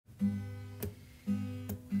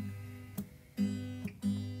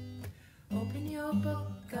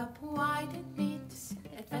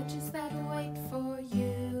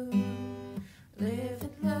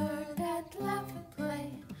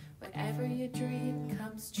dream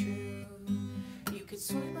comes true. You could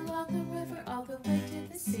swim along the river all the way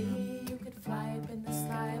to the sea. You could fly up in the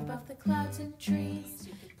sky above the clouds and trees.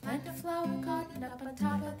 You could plant a flower garden up on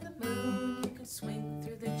top of the moon. You could swing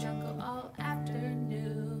through the jungle all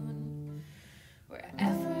afternoon.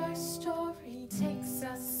 Wherever our story takes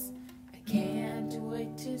us, I can't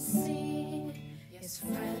wait to see. Yes,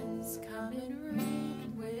 friends, come and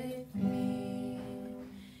read with me.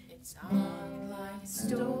 It's Online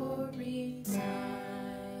Story Time.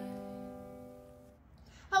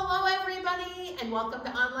 Hello everybody, and welcome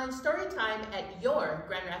to Online Storytime at your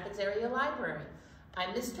Grand Rapids Area Library.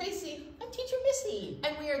 I'm Miss Tracy. I'm Teacher Missy.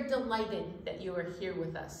 And we are delighted that you are here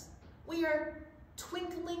with us. We are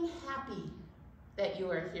twinkling happy that you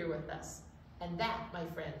are here with us. And that, my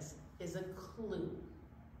friends, is a clue.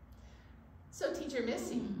 So Teacher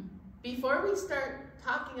Missy, before we start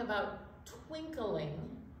talking about twinkling,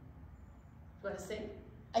 you want to sing?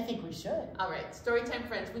 I think we should. All right, Storytime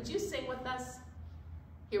friends, would you sing with us?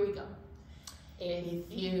 Here we go. If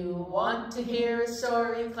you want to hear a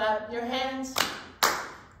story, clap your hands.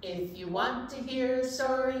 If you want to hear a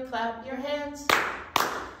story, clap your hands.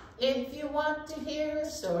 If you want to hear a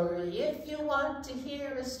story, if you want to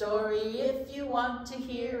hear a story, if you want to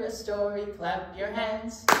hear a story, clap your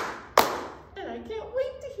hands. And I can't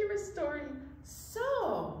wait to hear a story.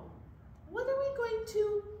 So, what are we going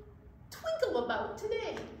to twinkle about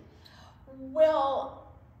today?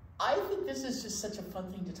 Well, I think this is just such a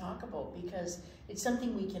fun thing to talk about because it's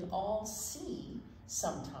something we can all see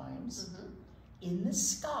sometimes in the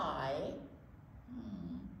sky.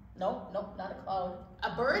 Nope, not a cloud.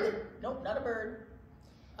 A bird? Nope, not a bird.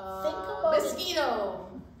 Think about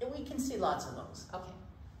mosquito. We can see lots of those. Okay.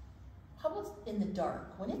 How about in the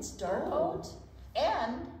dark? When it's dark out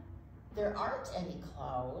and there aren't any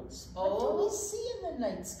clouds, what do we see in the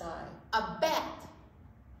night sky? A bat.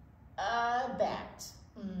 A bat.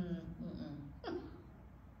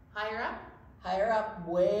 Higher up? Higher up,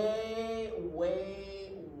 way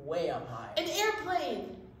up high. An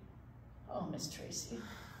airplane. Oh, Miss Tracy.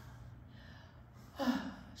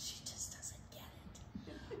 She just doesn't get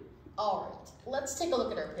it. All right, let's take a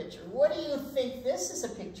look at our picture. What do you think this is a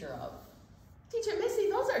picture of? Teacher Missy,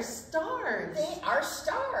 those are stars. They are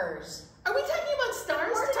stars. Are we talking about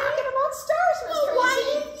stars We're today? talking about stars, Miss Tracy. Well, why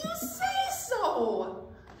didn't you say so?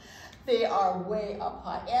 They are way up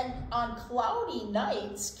high. And on cloudy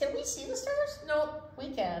nights, can we see the stars? No. We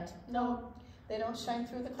can't. No, they don't shine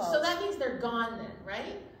through the clouds. So that means they're gone then,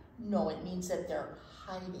 right? No, it means that they're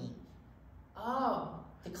hiding. Oh.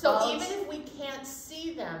 The clouds, So even if we can't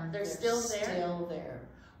see them, they're still there? Still there.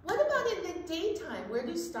 What about in the daytime? Where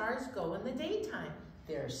do stars go in the daytime?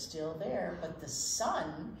 They're still there, but the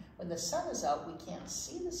sun, when the sun is out, we can't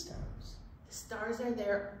see the stars. The stars are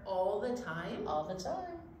there all the time? All the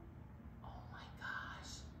time. Oh my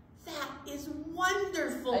gosh. That is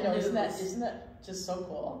wonderful I know, news. isn't that just so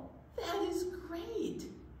cool? That is great.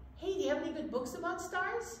 Hey, do you have any good books about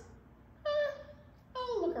stars?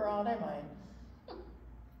 I'll look around, I might.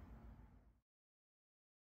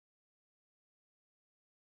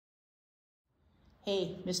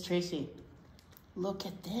 Hey, Miss Tracy, look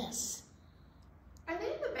at this. Are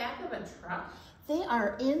they in the back of a truck? They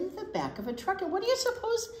are in the back of a truck, and what do you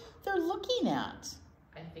suppose they're looking at?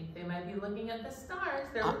 I think they might be looking at the stars.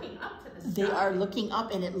 They're looking up to the sky. They are looking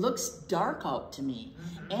up, and it looks dark out to me.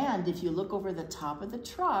 And if you look over the top of the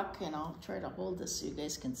truck, and I'll try to hold this so you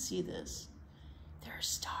guys can see this, there are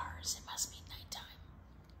stars. It must be nighttime.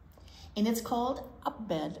 And it's called A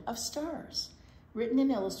Bed of Stars, written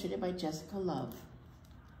and illustrated by Jessica Love.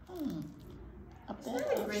 A Bed Isn't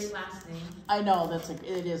that a of great last name? I know,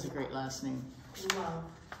 it is a great last name. Love.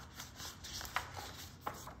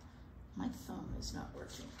 My thumb is not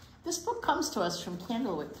working. This book comes to us from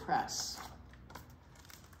Candlewick Press.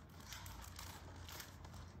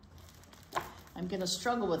 I'm going to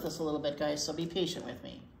struggle with this a little bit, guys, so be patient with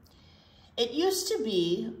me. It used to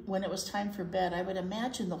be, when it was time for bed, I would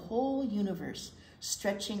imagine the whole universe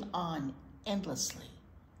stretching on endlessly,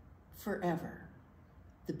 forever.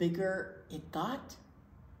 The bigger it got,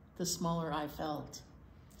 the smaller I felt.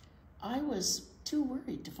 I was too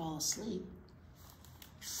worried to fall asleep.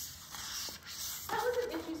 That was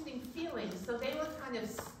an interesting feeling. So they were kind of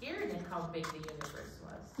scared at how big the universe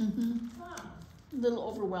was. Wow. A little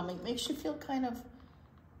overwhelming. Makes you feel kind of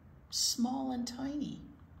small and tiny.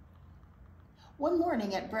 One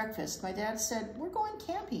morning at breakfast, my dad said, "We're going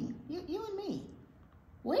camping, you and me."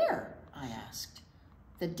 "Where?" I asked.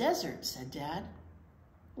 "The desert," said Dad.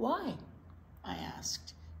 "Why?" I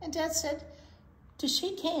asked. And Dad said, "To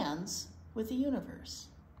shake hands with the universe."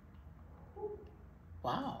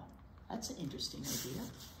 Wow, that's an interesting idea.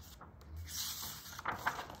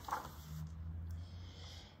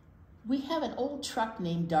 We have an old truck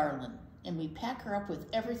named Darlin, and we pack her up with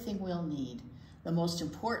everything we'll need. The most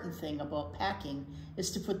important thing about packing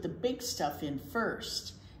is to put the big stuff in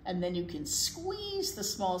first, and then you can squeeze the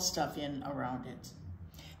small stuff in around it.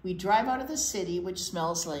 We drive out of the city, which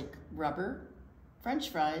smells like rubber, French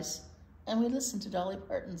fries, and we listen to Dolly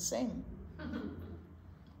Parton sing.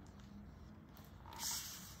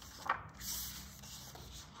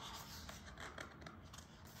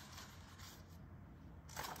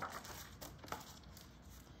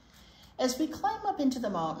 As we climb up into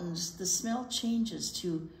the mountains, the smell changes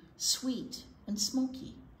to sweet and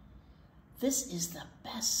smoky. This is the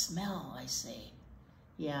best smell, I say.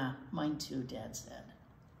 Yeah, mine too, Dad said.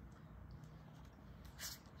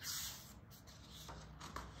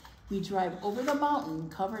 We drive over the mountain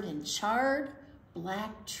covered in charred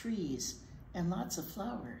black trees and lots of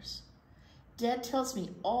flowers. Dad tells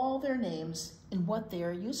me all their names and what they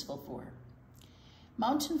are useful for.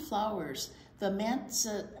 Mountain flowers,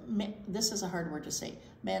 this is a hard word to say,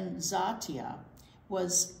 manzanita,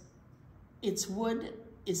 its wood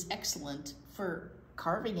is excellent for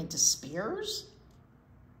carving into spears.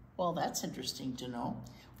 Well, that's interesting to know.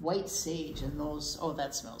 White sage and those, oh,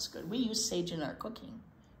 that smells good. We use sage in our cooking.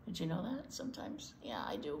 Did you know that sometimes? Yeah,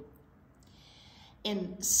 I do.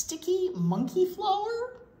 And sticky monkey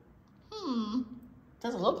flower?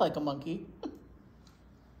 Doesn't look like a monkey.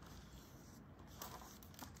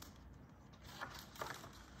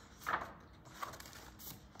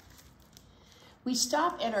 We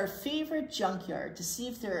stop at our favorite junkyard to see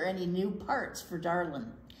if there are any new parts for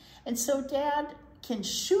Darlin. And so Dad can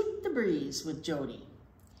shoot the breeze with Jody.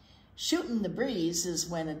 Shooting the breeze is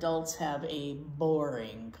when adults have a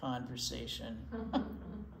boring conversation.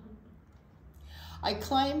 I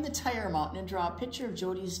climb the tire mountain and draw a picture of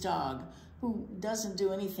Jody's dog, who doesn't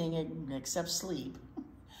do anything except sleep.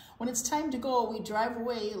 When it's time to go, we drive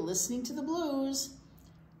away listening to the blues.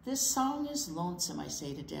 This song is lonesome, I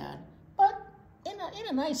say to Dad, but in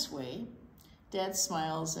a nice way. Dad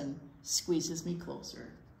smiles and squeezes me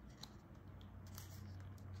closer.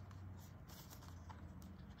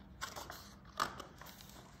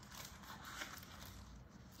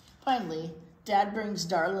 Finally, Dad brings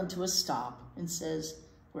Darlin to a stop and says,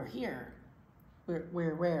 "We're here."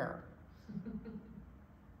 We're where?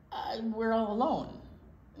 We're all alone.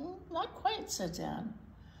 Not quite, said Dad.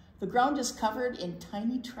 The ground is covered in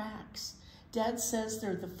tiny tracks. Dad says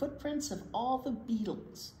they're the footprints of all the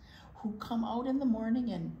beetles who come out in the morning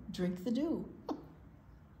and drink the dew.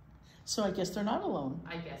 So I guess they're not alone.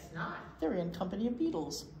 I guess not. They're in company of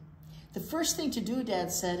beetles. The first thing to do,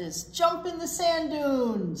 Dad said, is jump in the sand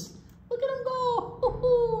dunes. Look at them go.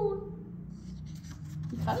 Woo-hoo.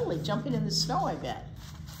 Kind of like jumping in the snow, I bet.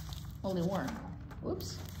 Only warm.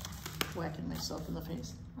 Whoops. Whacking myself in the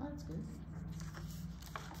face. Oh, that's good.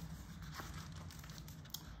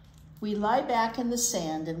 We lie back in the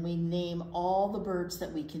sand and we name all the birds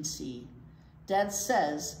that we can see. Dad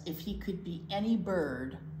says if he could be any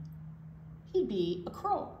bird, he'd be a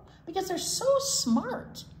crow because they're so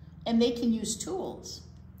smart and they can use tools.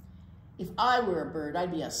 If I were a bird, I'd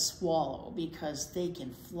be a swallow because they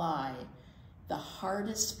can fly the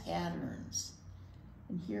hardest patterns.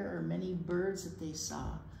 And here are many birds that they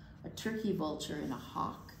saw. A turkey vulture and a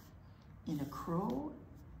hawk and a crow.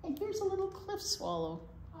 And here's a little cliff swallow.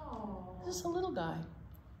 Oh. Just a little guy.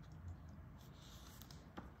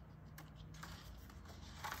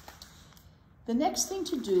 The next thing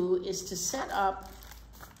to do is to set up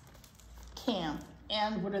camp.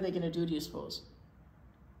 And what are they going to do, do you suppose?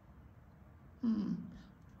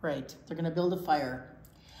 Right, they're going to build a fire.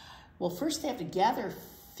 Well, first they have to gather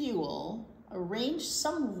fuel, arrange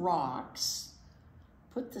some rocks,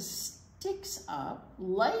 put the sticks up,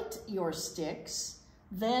 light your sticks,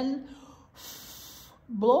 then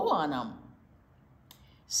blow on them.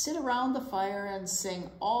 Sit around the fire and sing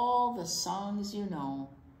all the songs you know.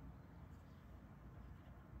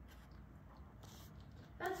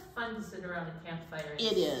 That's fun to sit around a campfire and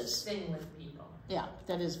It is. sing with people. Yeah,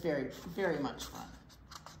 that is very, very much fun.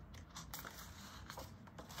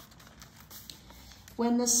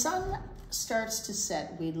 When the sun starts to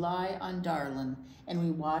set, we lie on Darlin and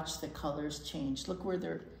we watch the colors change. Look where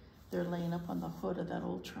they're laying up on the hood of that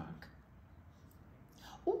old truck.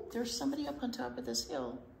 Oh, there's somebody up on top of this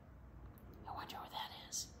hill. I wonder who that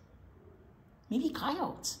is. Maybe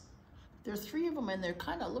coyotes. There are 3 of them and they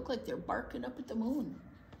kind of look like they're barking up at the moon.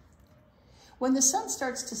 When the sun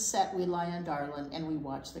starts to set, we lie on Darlin and we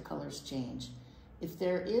watch the colors change. If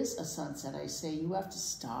there is a sunset, I say, you have to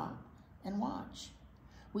stop and watch.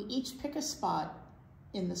 We each pick a spot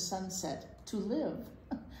in the sunset to live.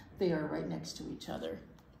 They are right next to each other.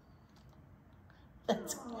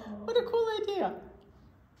 What a cool idea.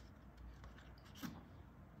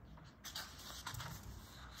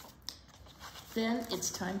 Then it's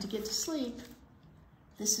time to get to sleep.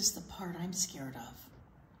 This is the part I'm scared of.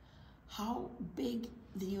 How big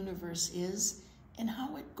the universe is and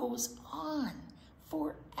how it goes on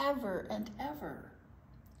forever and ever.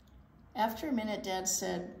 After a minute, Dad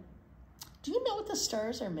said, "Do you know what the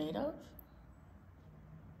stars are made of?"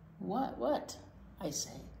 What? I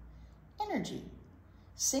say. Energy.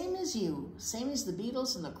 Same as you, same as the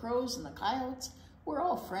beetles and the crows and the coyotes. We're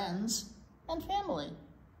all friends and family.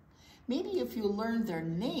 Maybe if you learned their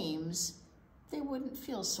names, they wouldn't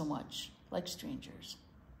feel so much like strangers.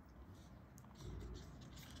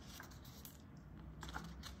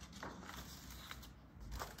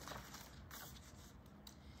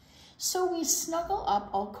 So we snuggle up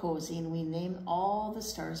all cozy and we name all the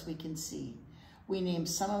stars we can see. We named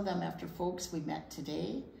some of them after folks we met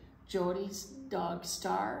today: Jody's dog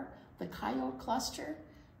Star, the coyote cluster,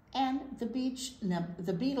 and the beetle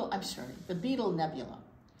nebula.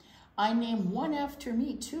 I named one after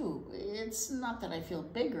me too. It's not that I feel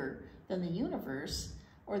bigger than the universe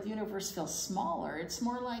or the universe feels smaller. It's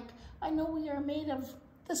more like I know we are made of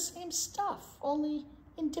the same stuff, only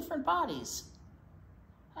in different bodies.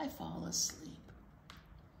 I fall asleep.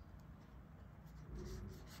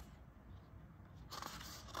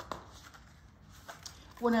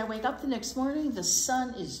 When I wake up the next morning, the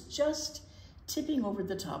sun is just tipping over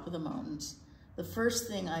the top of the mountains. The first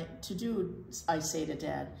thing I say to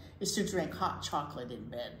Dad, is to drink hot chocolate in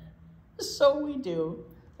bed. So we do.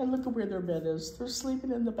 And look at where their bed is. They're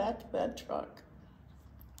sleeping in the back of that truck.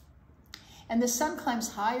 And the sun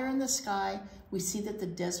climbs higher in the sky. We see that the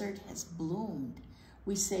desert has bloomed.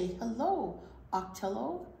 We say, hello,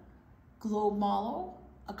 octello, globe mallow,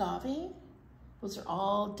 agave. Those are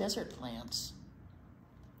all desert plants.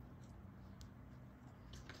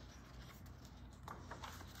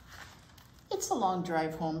 It's a long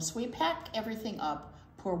drive home, so we pack everything up,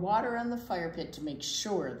 pour water on the fire pit to make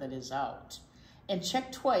sure that it's out, and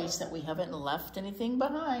check twice that we haven't left anything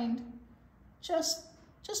behind. Just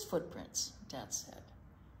footprints, Dad said.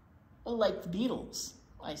 Like the Beatles,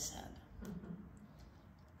 I said.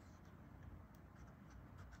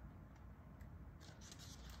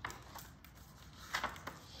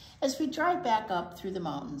 As we drive back up through the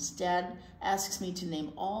mountains, Dad asks me to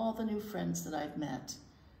name all the new friends that I've met.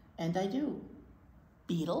 And I do.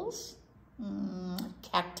 Beetles,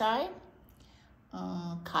 cacti,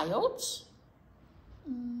 coyotes,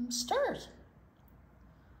 stars.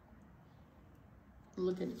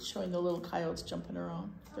 Look at it, showing the little coyotes jumping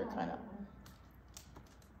around. They're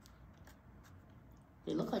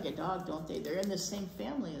they look like a dog, don't they? They're in the same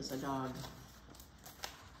family as a dog.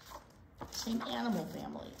 Same animal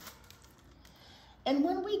family. And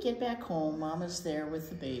when we get back home, Mama's there with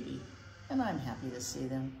the baby, and I'm happy to see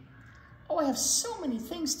them. "Oh, I have so many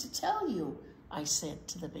things to tell you," I said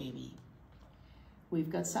to the baby. "We've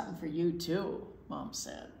got something for you too," Mom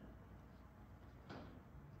said.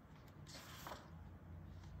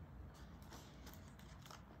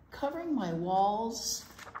 Covering my walls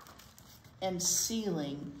and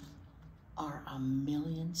ceiling are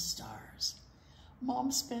 1,000,000 stars.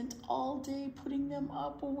 Mom spent all day putting them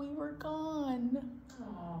up when we were gone.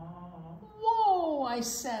 Aww. "Whoa," I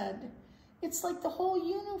said. "It's like the whole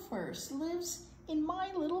universe lives in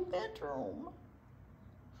my little bedroom."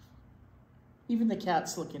 Even the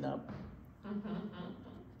cat's looking up.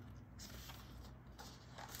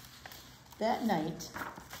 That night,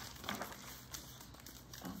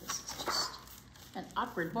 oh, this is just an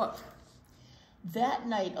awkward book. That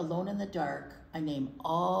night, alone in the dark, I name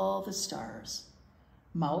all the stars.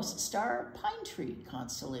 Mouse Star, Pine Tree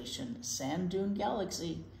Constellation, Sand Dune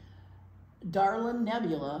Galaxy, Darlin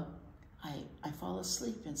Nebula. I fall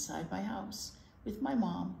asleep inside my house with my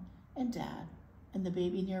mom and Dad and the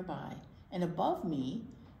baby nearby. And above me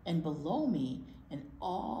and below me and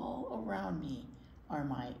all around me are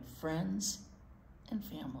my friends and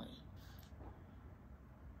family.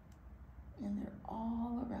 And they're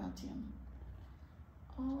all around him.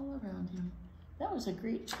 All around him. That was a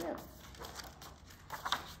great trip.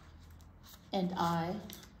 And I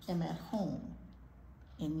am at home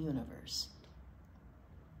in the universe.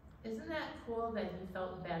 Isn't that cool that you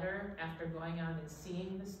felt better after going out and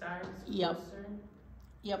seeing the stars Yep. closer?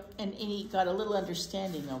 Yep, and he got a little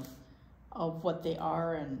understanding of what they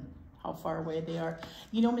are and how far away they are.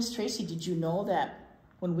 You know, Miss Tracy, did you know that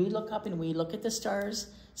when we look up and we look at the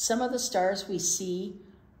stars, some of the stars we see,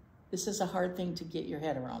 this is a hard thing to get your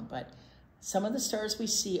head around, but some of the stars we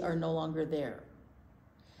see are no longer there.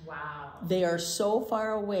 Wow. They are so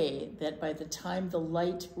far away that by the time the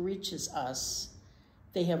light reaches us,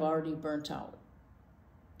 they have already burnt out.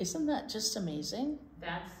 Isn't that just amazing?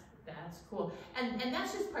 That's cool. And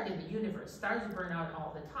that's just part of the universe. Stars burn out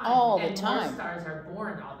all the time. All the and time. More stars are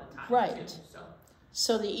born all the time. Right. Too,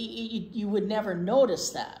 so you would never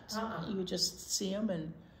notice that. You would just see them,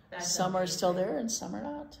 and some are still there and some are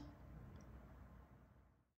not.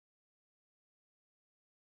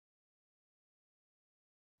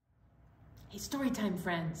 Hey, story time,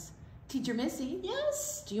 friends. Teacher Missy.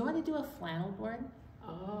 Yes. Do you want to do a flannel board?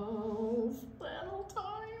 Oh, flannel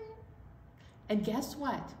time. And guess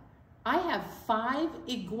what? I have 5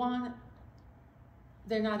 iguanas.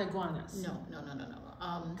 They're not iguanas. No.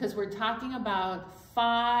 Because we're talking about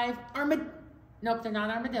 5 Nope, they're not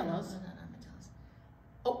armadillos. No, not armadillos.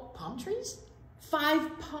 Oh, palm trees?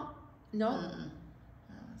 5 palm. No. No,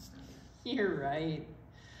 that's not it. You're right.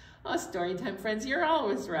 Oh, story time, friends. You're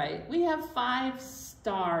always right. We have 5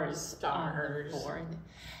 stars on the board.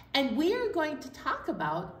 And we are going to talk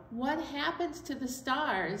about what happens to the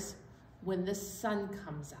stars when the sun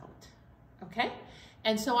comes out. Okay?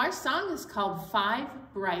 And so our song is called 5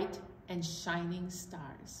 Bright and Shining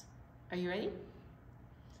Stars. Are you ready?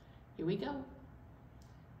 Here we go.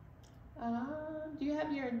 Do you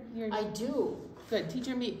have your... I do. Good.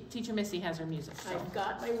 Teacher Missy has her music. So I've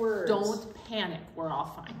got my words. don't panic. We're all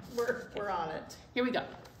fine. We're on it. Here we go.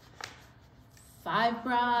 5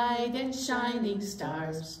 bright and shining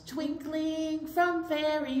stars, twinkling from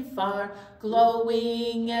very far,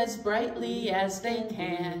 glowing as brightly as they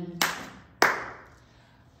can.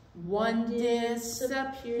 One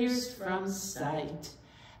disappears from sight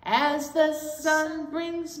as the sun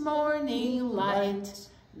brings morning light.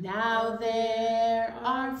 Now there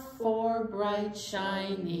are 4 bright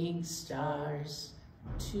shining stars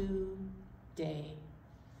today.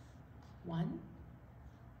 1,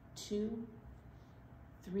 2,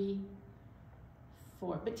 3,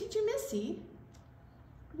 4. But Teacher Missy,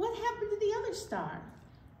 what happened to the other star?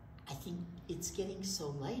 I think it's getting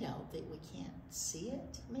so light out that we can't see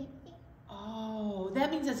it, maybe? Oh,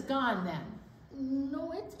 that means it's gone then.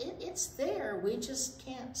 No, it's there. We just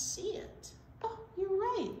can't see it. Oh, you're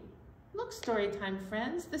right. Look, story time,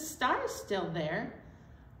 friends. The star's still there,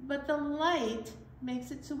 but the light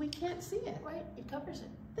makes it so we can't see it. Right, it covers it.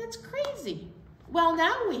 That's crazy. Well,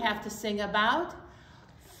 now we have to sing about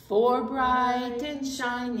 4 bright and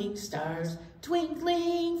shining stars,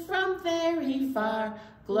 twinkling from very far,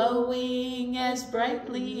 glowing as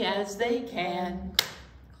brightly as they can.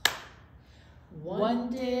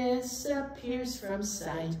 One disappears from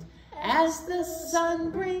sight as the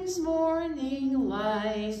sun brings morning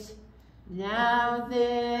light. Now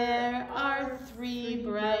there are 3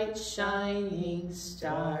 bright shining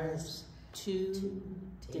stars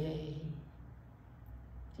today.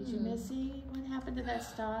 Teacher Missy, what happened to that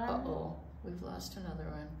star? Uh-oh, we've lost another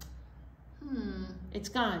one. It's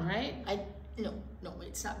gone, right? No,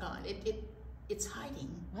 it's not gone. It's hiding.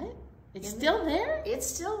 What? It's still there? It's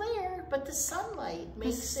still there, but the sunlight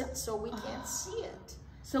makes it so we can't see it.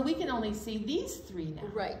 So we can only see these 3 now.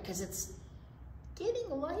 Right, because it's getting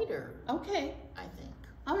lighter. Okay. I think.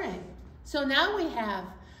 All right. So now we have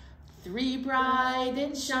 3 bright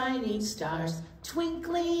and shining stars,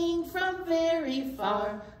 twinkling from very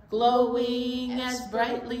far, glowing as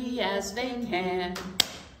brightly as they can.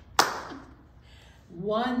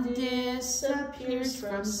 One disappears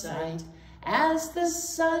from sight as the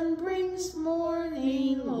sun brings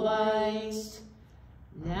morning light.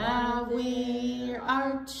 Now we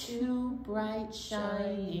are 2 bright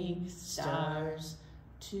shining stars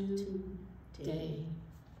today.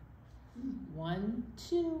 1,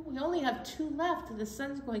 2. We only have 2 left, and the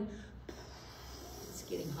sun's going. It's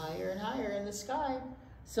getting higher and higher in the sky.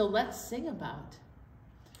 So let's sing about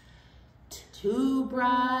 2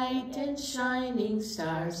 bright and shining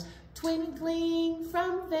stars, twinkling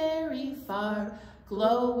from very far,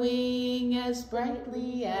 glowing as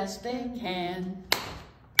brightly as they can.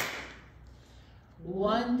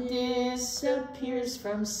 One disappears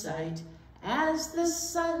from sight as the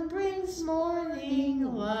sun brings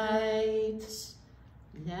morning light.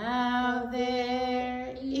 Now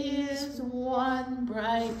there is 1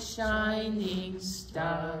 bright shining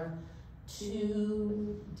star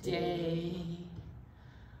today.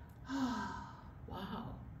 Wow.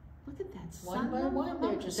 Look at that One sun. by one,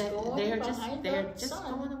 they're just going they're just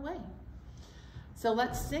going away. So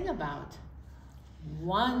let's sing about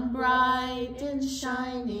 1 bright and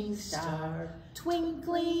shining star,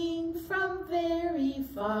 twinkling from very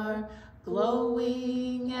far,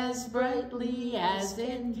 glowing as brightly as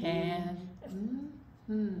it can.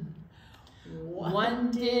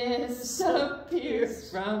 One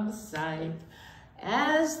disappears from sight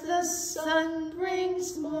as the sun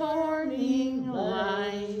brings morning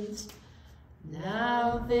light.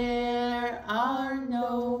 Now there are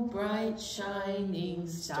no bright shining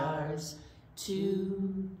stars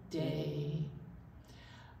today.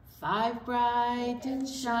 5 bright and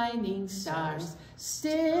shining stars,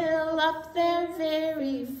 still up there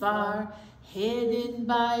very far, hidden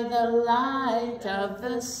by the light of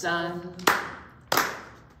the sun.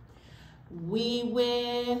 We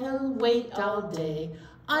will wait all day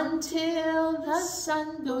until the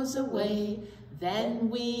sun goes away.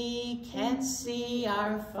 Then we can see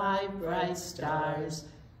our 5 bright stars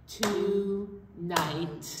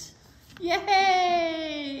tonight.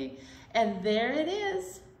 Yay! And there it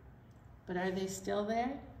is. But are they still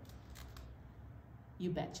there?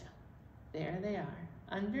 You betcha. There they are,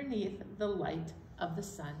 underneath the light of the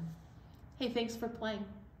sun. Hey, thanks for playing.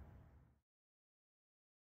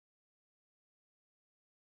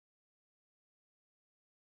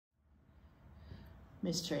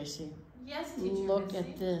 Miss Tracy. Yes, Teacher Look Missy.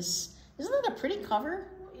 at this. Isn't that a pretty cover?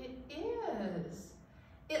 It is.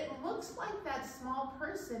 It looks like that small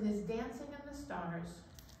person is dancing in the stars.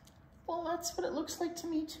 Well, that's what it looks like to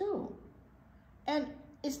me too. And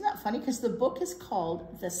isn't that funny? Because the book is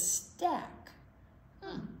called The Stack.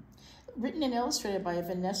 Written and illustrated by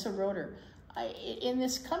Vanessa Roeder. And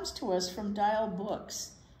this comes to us from Dial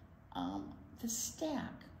Books. The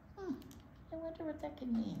Stack. I wonder what that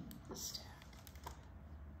could mean. The Stack.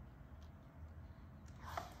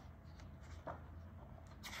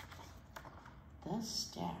 The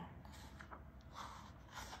Stack.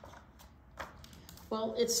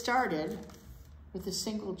 Well, it started with a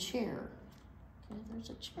single chair. Okay, there's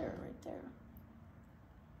a chair right there.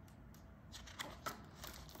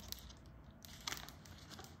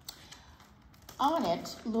 On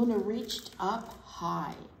it, Luna reached up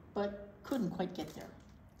high, but couldn't quite get there.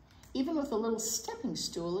 Even with a little stepping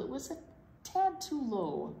stool, it was a tad too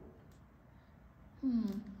low. I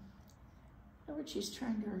wonder what she's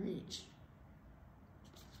trying to reach.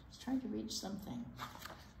 She's trying to reach something.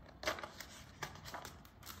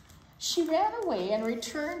 She ran away and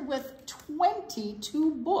returned with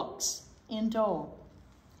 22 books in tow.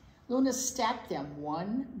 Luna stacked them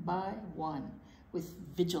one by one with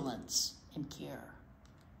vigilance and care.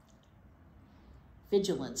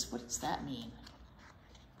 Vigilance, what does that mean?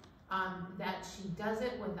 That she does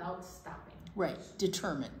it without stopping. Right,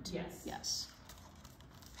 determined. Yes. Yes.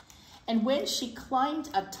 And when she climbed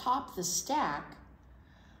atop the stack,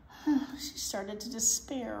 she started to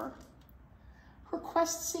despair. Her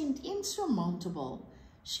quest seemed insurmountable.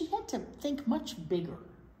 She had to think much bigger.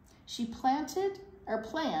 She planned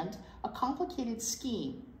a complicated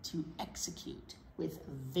scheme to execute with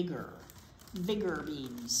vigor. Vigor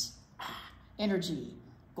means energy,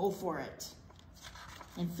 go for it.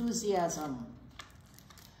 Enthusiasm.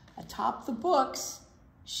 Atop the books,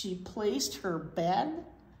 she placed her bed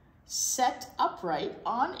set upright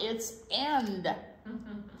on its end.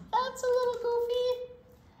 That's a little goofy.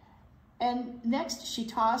 And next, she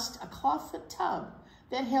tossed a clawfoot tub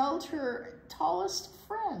that held her tallest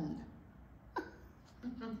friend.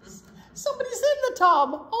 Somebody's in the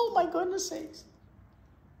tub. Oh my goodness sakes.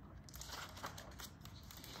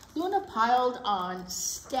 Luna piled on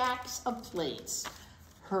stacks of plates,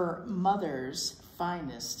 her mother's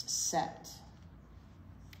finest set.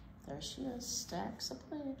 There she is, stacks of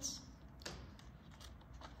plates.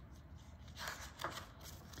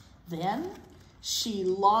 Then she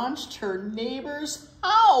launched her neighbor's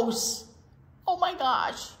house. Oh my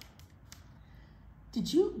gosh.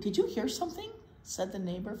 Did you hear something? Said the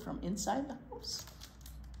neighbor from inside the house.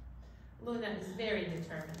 Luna is very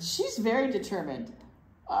determined. She's very determined.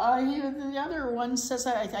 The other one says,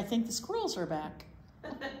 I think the squirrels are back.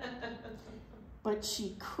 But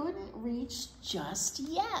she couldn't reach just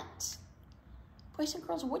yet. Boys and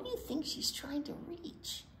girls, what do you think she's trying to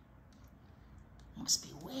reach? Must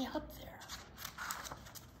be way up there.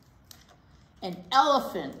 An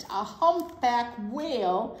elephant, a humpback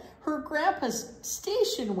whale, her grandpa's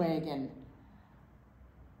station wagon.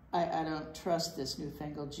 I don't trust this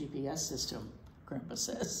newfangled GPS system, Grandpa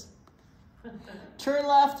says. Turn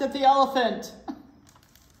left at the elephant.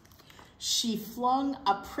 She flung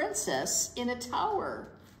a princess in a tower.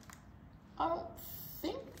 I don't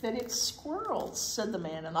think that it's squirrels, said the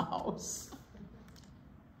man in the house.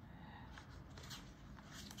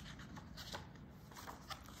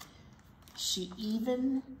 She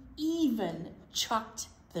even chucked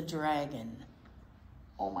the dragon.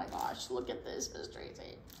 Oh my gosh, look at this, Miss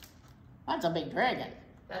Tracy. That's a big dragon.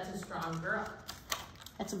 That's a strong girl.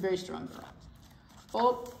 That's a very strong girl.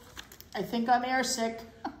 Oh, I think I'm airsick.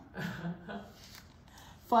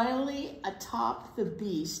 Finally, atop the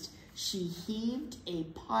beast, she heaved a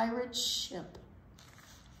pirate ship.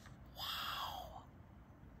 Wow!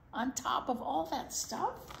 On top of all that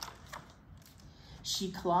stuff?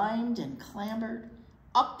 She climbed and clambered.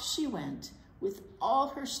 Up she went with all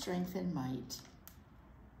her strength and might.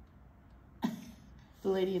 The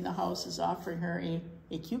lady in the house is offering her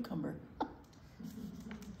a cucumber.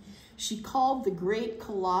 She called the great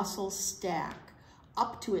colossal stack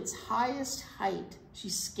up to its highest height. She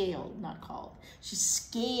scaled, not called. She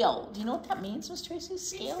scaled. Do you know what that means, Miss Tracy?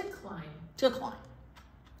 Scale? It's to climb. To climb.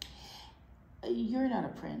 You're not a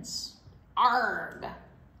prince. Arg!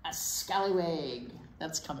 A scallywag.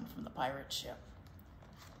 That's coming from the pirate ship.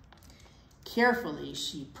 Carefully,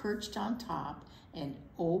 she perched on top and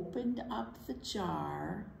opened up the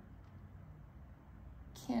jar.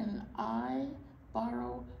 Can I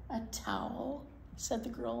borrow a towel? Said the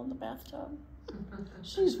girl in the bathtub.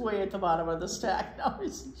 She's way at the bottom of the stack now,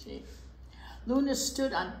 isn't she? Luna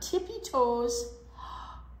stood on tippy toes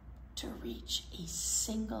to reach a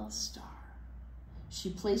single star. She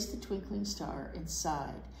placed the twinkling star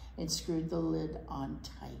inside and screwed the lid on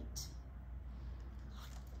tight.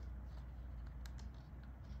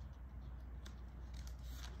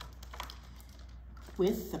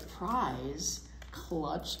 With the prize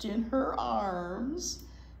clutched in her arms,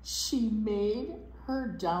 she made her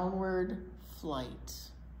downward flight.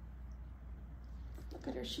 Look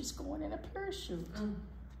at her, she's going in a parachute.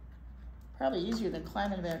 Probably easier than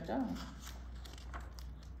climbing back down.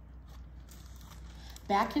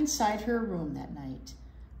 Back inside her room that night,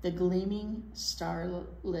 the gleaming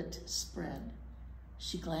starlit spread.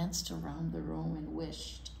 She glanced around the room and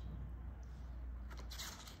wished.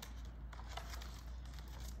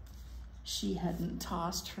 She hadn't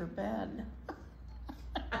tossed her bed.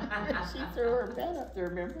 She threw her bed up there,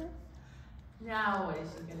 remember? Now what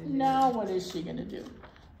is she gonna do? Now what is she gonna do?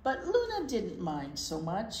 But Luna didn't mind so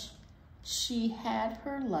much. She had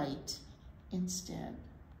her light instead.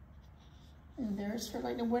 And there's her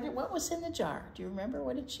light. And what was in the jar? Do you remember?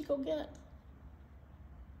 What did she go get?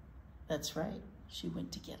 That's right. She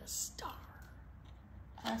went to get a star.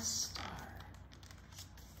 A star.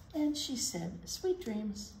 And she said, sweet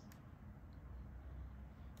dreams.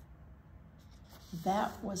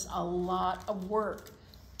 That was a lot of work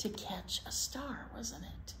to catch a star, wasn't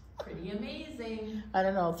it? Pretty amazing. I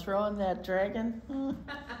don't know, throwing that dragon.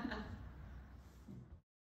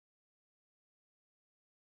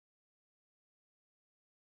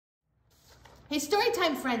 Hey,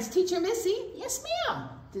 Storytime friends, Teacher Missy. Yes, ma'am.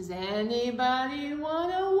 Does anybody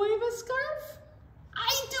want to wave a scarf?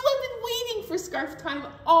 I do. I've been waiting for scarf time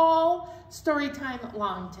all story time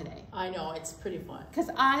long today. I know, it's pretty fun. Because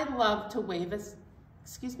I love to wave a,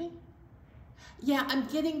 excuse me? Yeah, I'm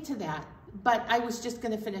getting to that, but I was just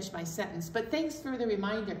going to finish my sentence. But thanks for the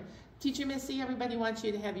reminder. Teacher Missy, everybody wants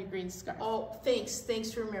you to have your green scarf. Oh, thanks.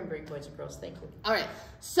 Thanks for remembering, boys and girls. Thank you. All right,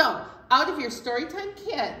 so out of your Storytime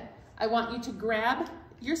kit, I want you to grab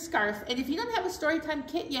your scarf. And if you don't have a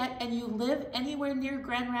Storytime kit yet and you live anywhere near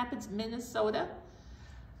Grand Rapids, Minnesota,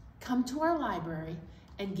 come to our library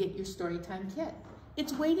and get your Storytime kit.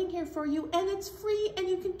 It's waiting here for you and it's free and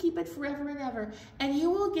you can keep it forever and ever. And you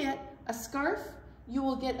will get a scarf, you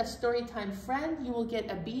will get a Storytime friend, you will get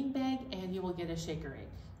a beanbag, and you will get a shaker egg.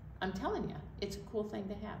 I'm telling you, it's a cool thing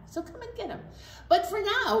to have. So come and get them. But for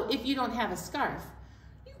now, if you don't have a scarf,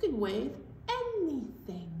 you can wave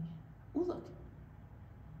anything. Ooh, look.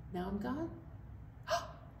 Now I'm gone.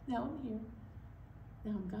 Now I'm here.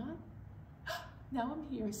 Now I'm gone. Now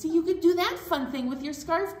I'm here. See, you could do that fun thing with your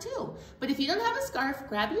scarf too. But if you don't have a scarf,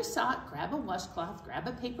 grab your sock, grab a washcloth, grab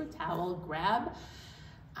a paper towel, grab,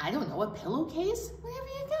 I don't know, a pillowcase, whatever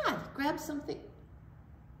you got. Grab something.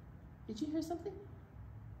 Did you hear something?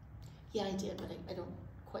 Yeah, I did, but I don't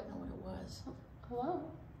quite know what it was. Oh,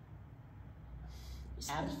 hello?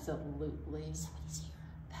 Somebody, Absolutely. somebody's here.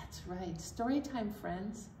 That's right. Storytime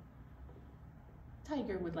friends.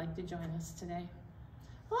 Tiger would like to join us today.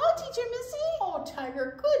 Hello, Teacher Missy. Oh,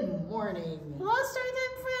 Tiger, good morning. Hello,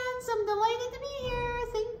 Storytime friends. I'm delighted to be here.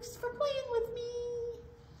 Thanks for playing with me.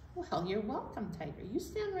 Well, you're welcome, Tiger. You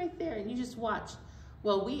stand right there and you just watch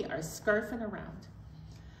while we are scarfing around.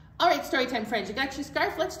 All right, Storytime friends, you got your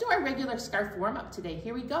scarf? Let's do our regular scarf warm-up today.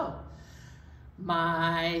 Here we go.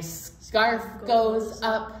 My scarf goes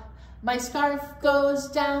up. My scarf goes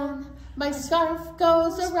down. My scarf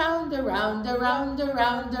goes around, around, around,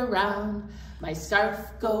 around, around. My scarf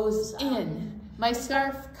goes in. My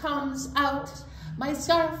scarf comes out. My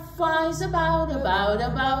scarf flies about, about,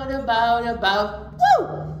 about, about, about. Woo!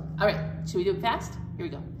 All right, should we do it fast? Here we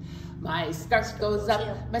go. My scarf goes up,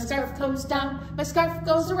 my scarf comes down, my scarf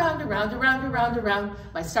goes around, around, around, around, around.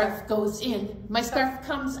 My scarf goes in, my scarf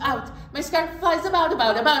comes out, my scarf flies about,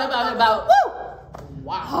 about, about, about, about. Woo!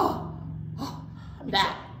 Wow.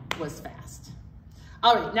 That was fast.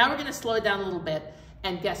 All right, now we're gonna slow it down a little bit,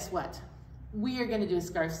 and guess what? We are gonna do a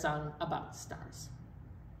scarf song about stars.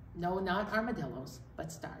 No, not armadillos,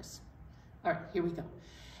 but stars. All right, here we go.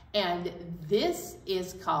 And this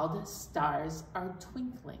is called Stars Are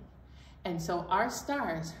Twinkling. And so our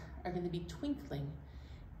stars are going to be twinkling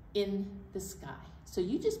in the sky. So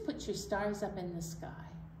you just put your stars up in the sky.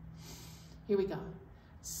 Here we go.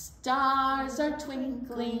 Stars are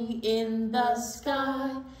twinkling in the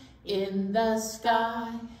sky, in the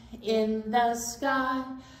sky, in the sky.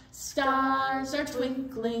 Stars are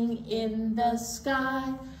twinkling in the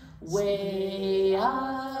sky, way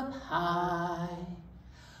up high.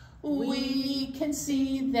 We can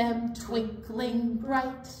see them twinkling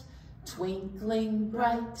bright, twinkling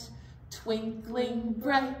bright, twinkling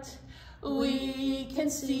bright. We can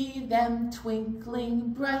see them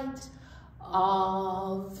twinkling bright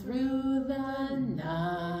all through the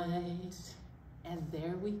night. And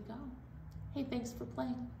there we go. Hey, thanks for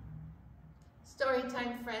playing.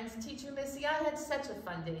 Storytime friends, Teacher Missy, I had such a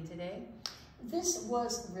fun day today. This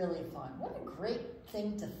was really fun. What a great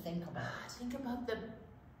thing to think about. Think about the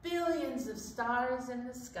billions of stars in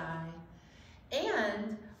the sky.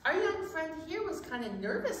 And our young friend here was kind of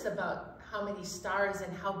nervous about how many stars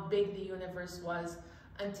and how big the universe was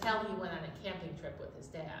until he went on a camping trip with his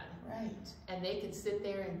dad. Right. And they could sit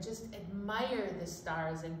there and just admire the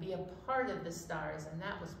stars and be a part of the stars, and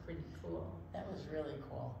that was pretty cool. That was really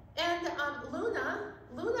cool. And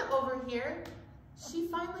Luna over here, she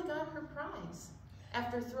finally got her prize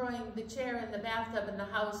after throwing the chair and the bathtub and the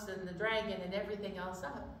house and the dragon and everything else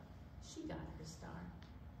up. She got her star.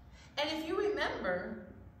 And if you remember,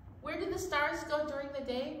 where do the stars go during the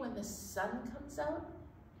day when the sun comes out?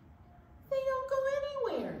 They don't go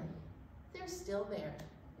anywhere. They're still there.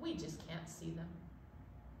 We just can't see them.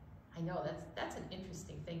 I know, that's an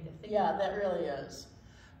interesting thing to think about. Yeah, that really is.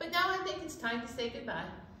 But now I think it's time to say goodbye.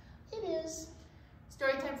 It is.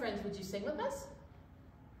 Storytime friends, would you sing with us?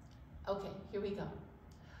 Okay, here we go.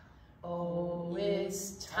 Oh,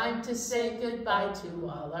 it's time to say goodbye to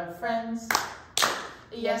all our friends.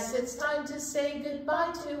 Yes, it's time to say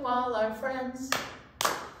goodbye to all our friends.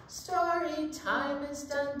 Story time is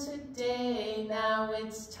done today. Now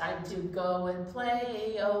it's time to go and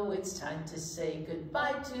play. Oh, it's time to say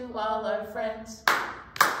goodbye to all our friends.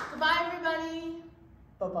 Goodbye, everybody.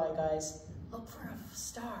 Bye-bye, guys. Look for a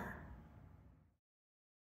star.